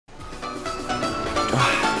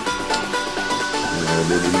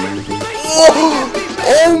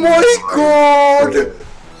Oh my god!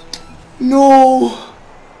 No!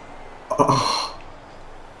 Oh,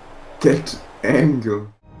 that angle.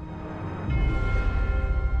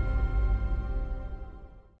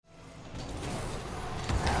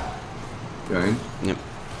 Behind? Yep.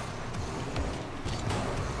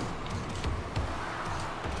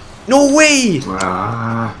 No way!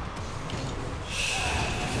 Ah.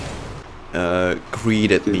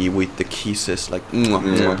 Greeted me with the kisses like mwah,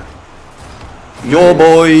 Yeah. mwah. Yo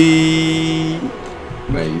boy!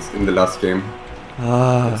 Nice, in the last game.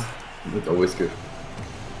 Ah. That's always good.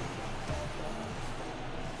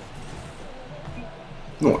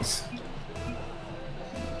 Nice.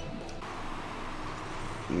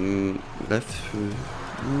 Left.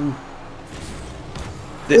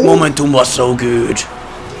 The momentum was so good.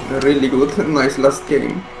 Really good, nice last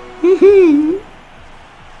game.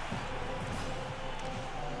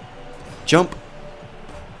 Jump.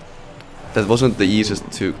 That wasn't the easiest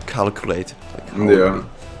to calculate. Like how Yeah.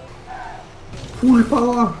 Full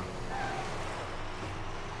power.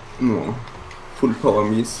 No. Full power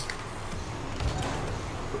miss.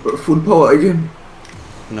 Full power again.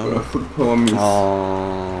 No. Full power miss.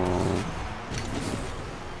 Oh.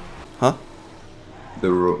 Huh? The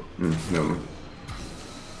row. No.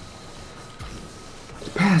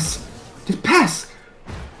 The pass. The pass.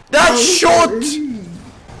 That shot!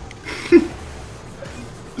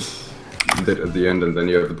 That at the end, and then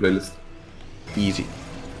you have the playlist. Easy.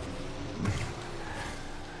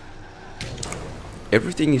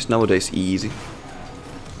 Everything is nowadays easy.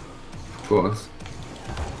 For us.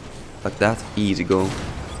 Like that, easy go.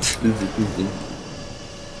 Easy peasy.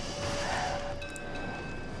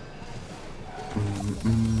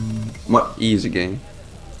 What? Easy game.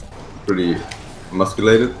 Pretty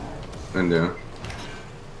musculated, and yeah.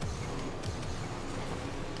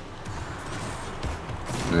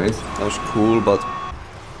 Nice. That was cool, but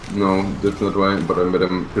No, that's not why, but I met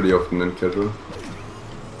him pretty often in casual.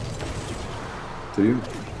 Do you?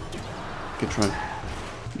 good try.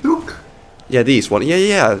 Look! Yeah, these one.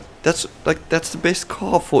 Yeah. That's the best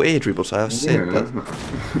car for air dribbles. I have said Yeah. that.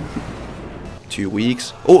 2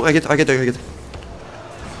 weeks. Oh, I get.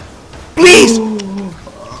 Please!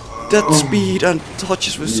 That speed and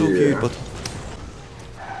touches were so good, but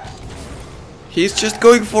he's just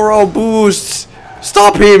going for our boosts.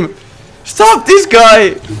 Stop him! Stop this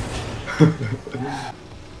guy!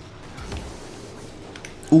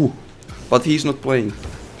 Ooh, but he's not playing.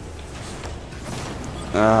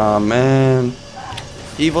 Ah man,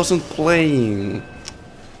 he wasn't playing.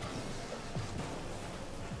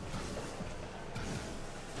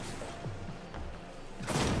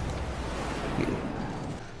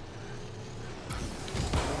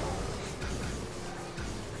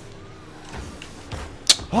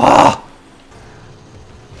 Ah!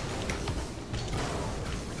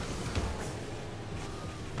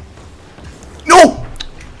 No!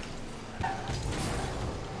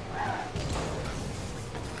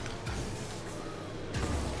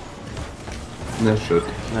 Nice shot.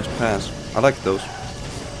 Nice pass. I like those.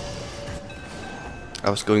 I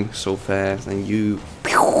was going so fast and you...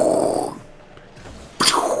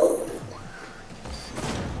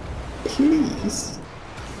 Please.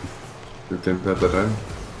 You can pat that down.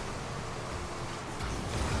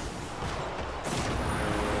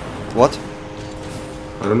 What?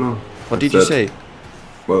 I don't know. What did you say?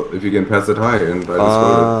 Well, if you can pass it high, and I just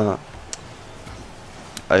got it.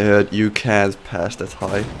 I heard you can't pass that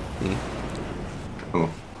high. Oh.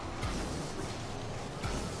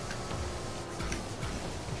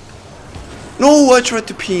 No, I tried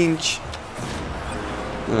to pinch.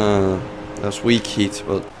 That's weak hit,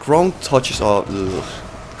 but ground touches are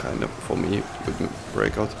kind of for me with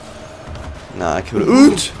breakout. Nah, I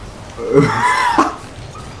couldn't.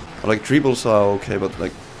 Like dribbles are okay, but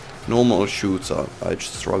like normal shoots are I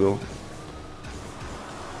just struggle.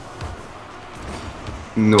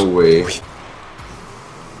 No way.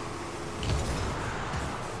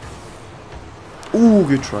 Ooh,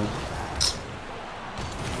 good try.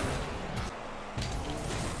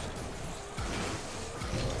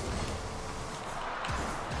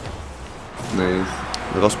 Nice.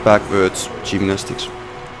 That was backwards gymnastics.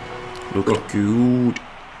 Looked good.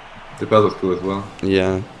 The pass was cool as well.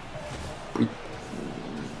 Yeah.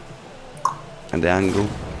 And the angle.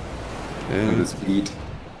 And the speed.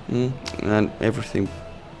 And everything.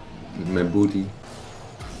 My booty.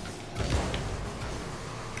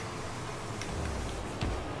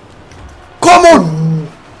 Come on!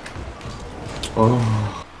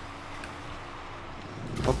 Oh.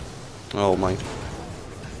 Oh my.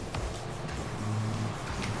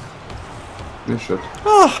 Nice shot.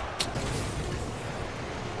 Ah!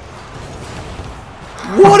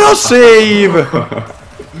 What a save!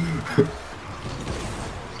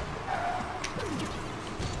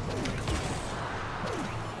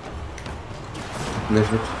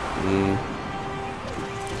 Measured.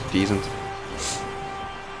 Decent.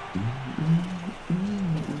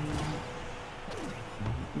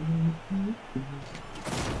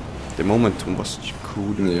 The momentum was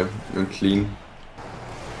cool. Yeah, and clean.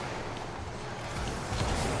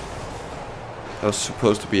 That was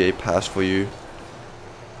supposed to be a pass for you.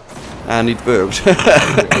 And it worked.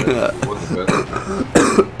 Yeah, it was the best.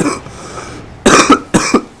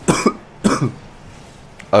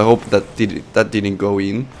 I hope that didn't go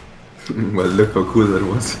in. Well, look how cool that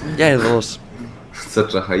was. Yeah, it was.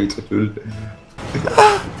 Such a height.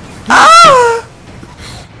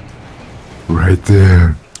 Right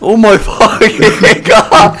there. Oh my fucking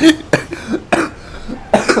god!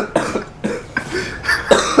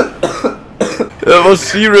 That was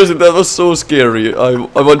seriously, that was so scary. I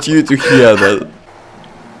want you to hear that.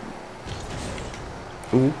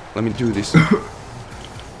 Ooh, let me do this.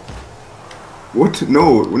 What?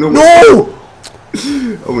 No! No! No!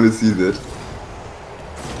 I want to see that.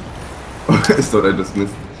 I thought I just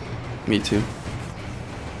missed. Me too.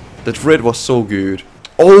 That red was so good.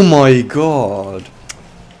 Oh my god!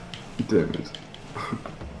 Damn it.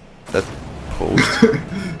 That post.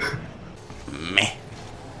 Meh.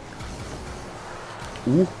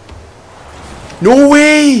 Ooh. No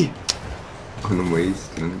way! On a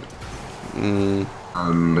waste.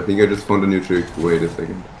 I think I just found a new trick. Wait a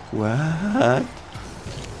second. What?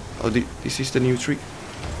 Oh, this is the new trick.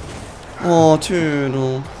 Oh,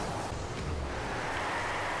 turtle.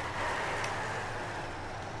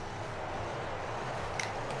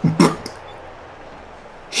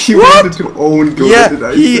 He wanted to own goal. Yeah, Did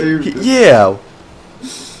I save it? yeah.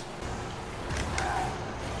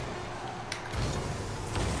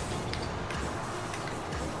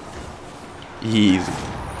 Easy.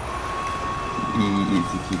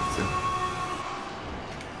 Easy pizza.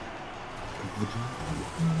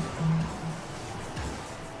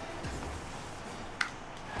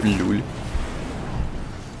 Lul.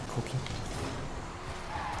 Cocky.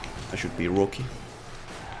 I should be Rocky.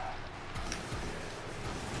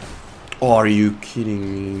 Oh, are you kidding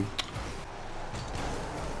me?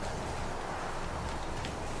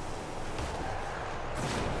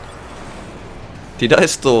 Did I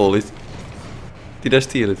stall it? Did I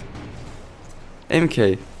steal it?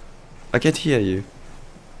 MK, I can't hear you.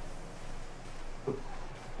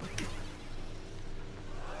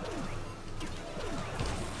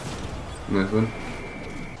 Nice one.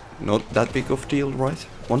 Not that big of deal, right?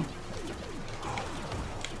 One.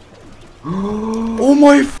 Oh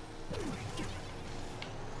my!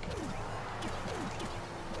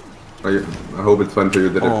 I hope it's fun for you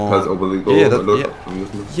that it pass over the goal yeah, a lot.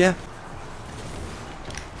 Yeah.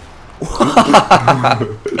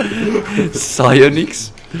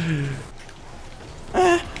 Psionics.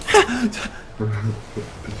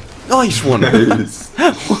 Nice one. Nice.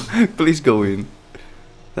 Please go in.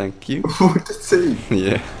 Thank you. What the save?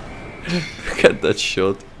 Yeah. Look at that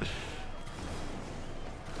shot.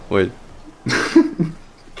 Wait.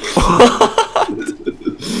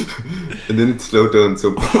 And then it slowed down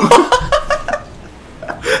so.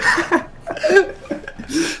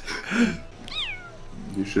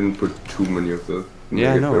 You shouldn't put too many of those.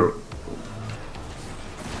 Yeah, I know.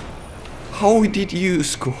 How did you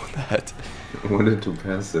score that? I wanted to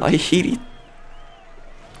pass it. I hit it.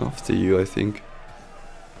 After you, I think.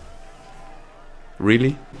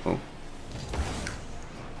 Really? Oh.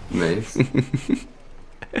 Nice.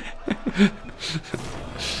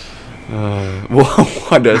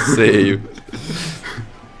 What a save.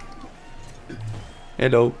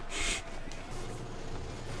 Hello.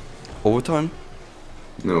 Overtime?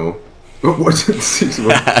 No. What? 6-1.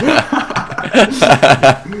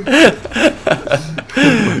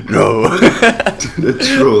 No. The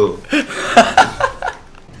troll.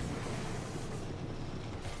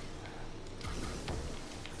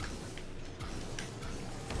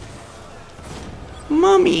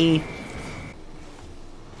 Mommy.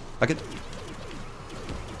 I get.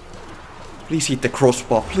 Please hit the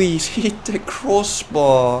crossbar. Please hit the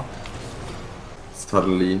crossbar.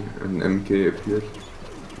 Suddenly an MK appeared.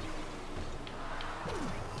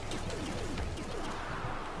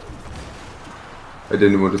 I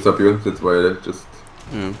didn't want to stop you, that's why I just...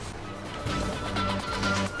 Yeah.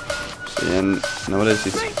 So yeah, nowadays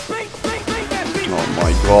it's... Oh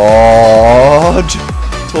my god!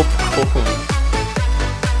 Top corner.